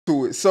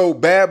to it. So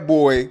Bad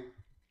Boy,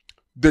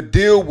 the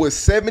deal was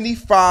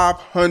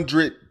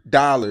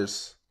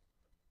 $7,500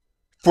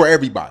 for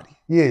everybody.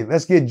 Yeah,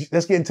 let's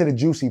get into the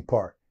juicy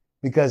part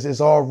because it's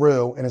all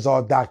real and it's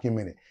all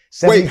documented.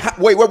 Wait.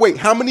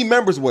 How many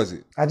members was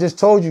it? I just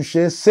told you,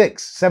 shit.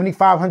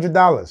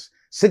 $7,500.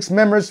 6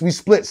 members, we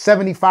split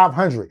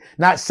 7,500.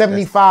 Not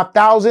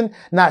 75,000,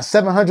 not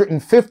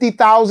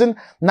 750,000,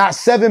 not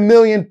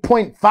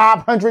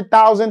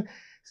 7,500,000,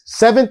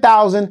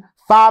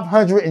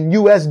 7,500 in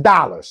US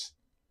dollars.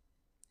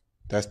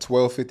 That's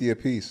 $1,250 a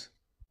piece.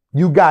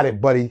 You got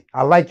it, buddy.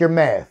 I like your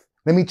math.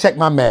 Let me check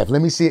my math.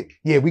 Let me see it.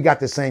 Yeah, we got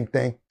the same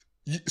thing.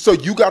 So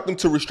you got them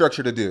to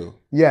restructure the deal?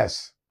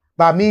 Yes.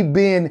 By me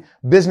being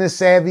business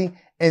savvy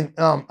and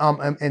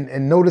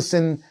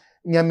noticing,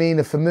 you know what I mean,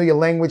 the familiar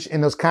language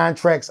in those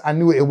contracts, I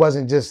knew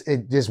it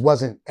just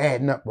wasn't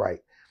adding up right.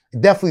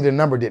 Definitely the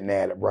number didn't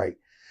add up right.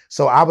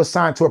 So I was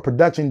signed to a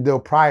production deal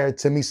prior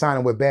to me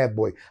signing with Bad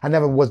Boy. I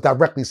never was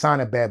directly signed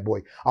to Bad Boy.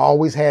 I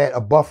always had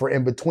a buffer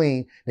in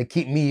between to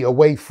keep me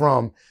away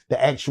from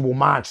the actual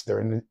monster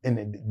and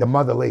the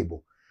mother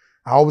label.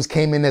 I always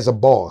came in as a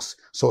boss.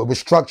 So it was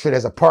structured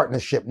as a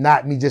partnership,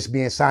 not me just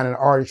being signed an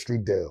artistry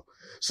deal.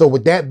 So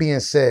with that being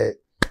said,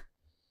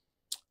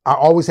 I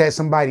always had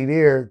somebody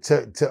there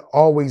to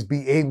always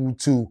be able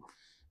to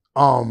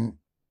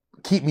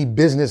keep me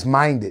business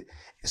minded.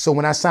 So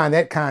when I signed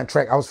that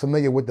contract, I was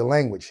familiar with the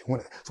language. So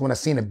when I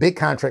seen a big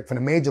contract from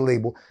the major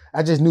label,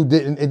 I just knew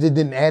it just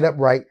didn't add up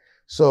right.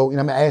 So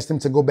I asked them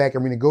to go back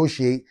and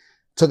renegotiate,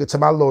 took it to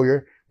my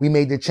lawyer. We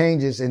made the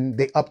changes and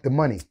they upped the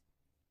money.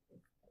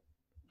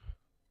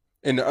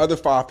 And the other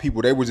 5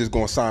 people, they were just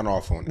going to sign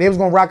off on it. They was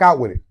going to rock out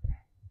with it.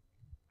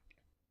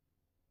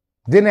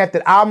 Then after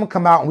the album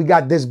come out and we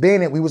got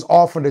disbanded, we was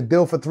offered a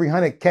deal for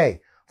 $300K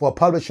for a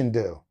publishing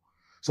deal.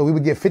 So we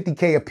would get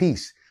 $50K a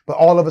piece, but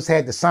all of us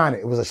had to sign it.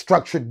 It was a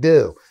structured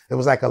deal. It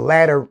was like a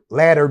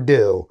ladder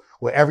deal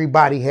where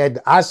everybody had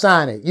to, I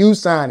sign it, you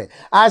sign it,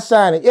 I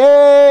sign it.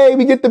 Yay,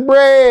 we get the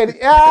bread.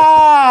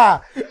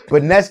 Yeah.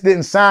 But Ness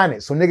didn't sign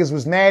it. So niggas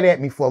was mad at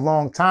me for a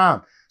long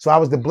time. So I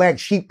was the black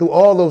sheep through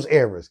all those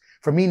eras.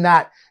 For me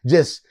not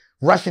just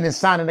rushing and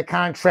signing the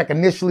contract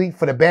initially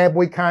for the Bad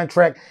Boy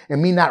contract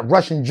and me not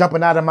rushing,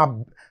 jumping out of my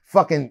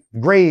fucking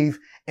grave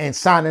and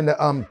signing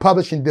the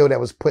publishing deal that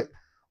was put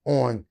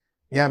on,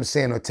 you know what I'm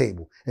saying, on the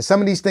table. And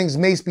some of these things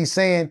Mace be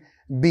saying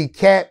be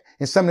cap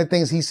and some of the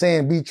things he's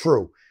saying be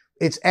true.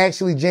 It's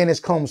actually Janice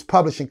Combs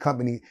publishing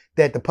company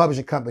that the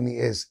publishing company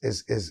is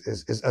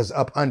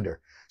up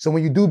under. So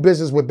when you do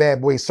business with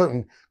Bad Boy,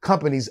 certain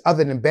companies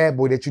other than Bad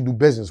Boy that you do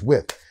business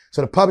with.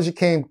 So the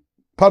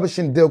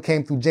publishing deal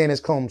came through Janice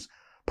Combs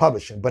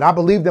Publishing. But I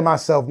believed in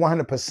myself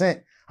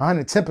 100%,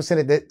 110%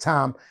 at that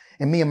time,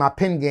 and me and my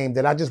pen game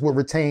that I just would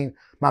retain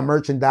my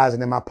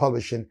merchandising and my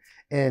publishing,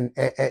 and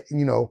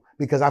you know,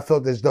 because I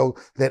felt as though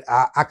that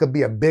I could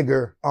be a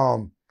bigger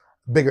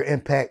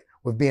impact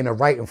with being a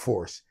writing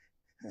force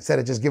instead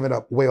of just giving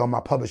away all my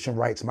publishing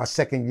rights my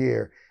second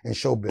year in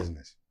show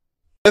business.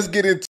 Let's get into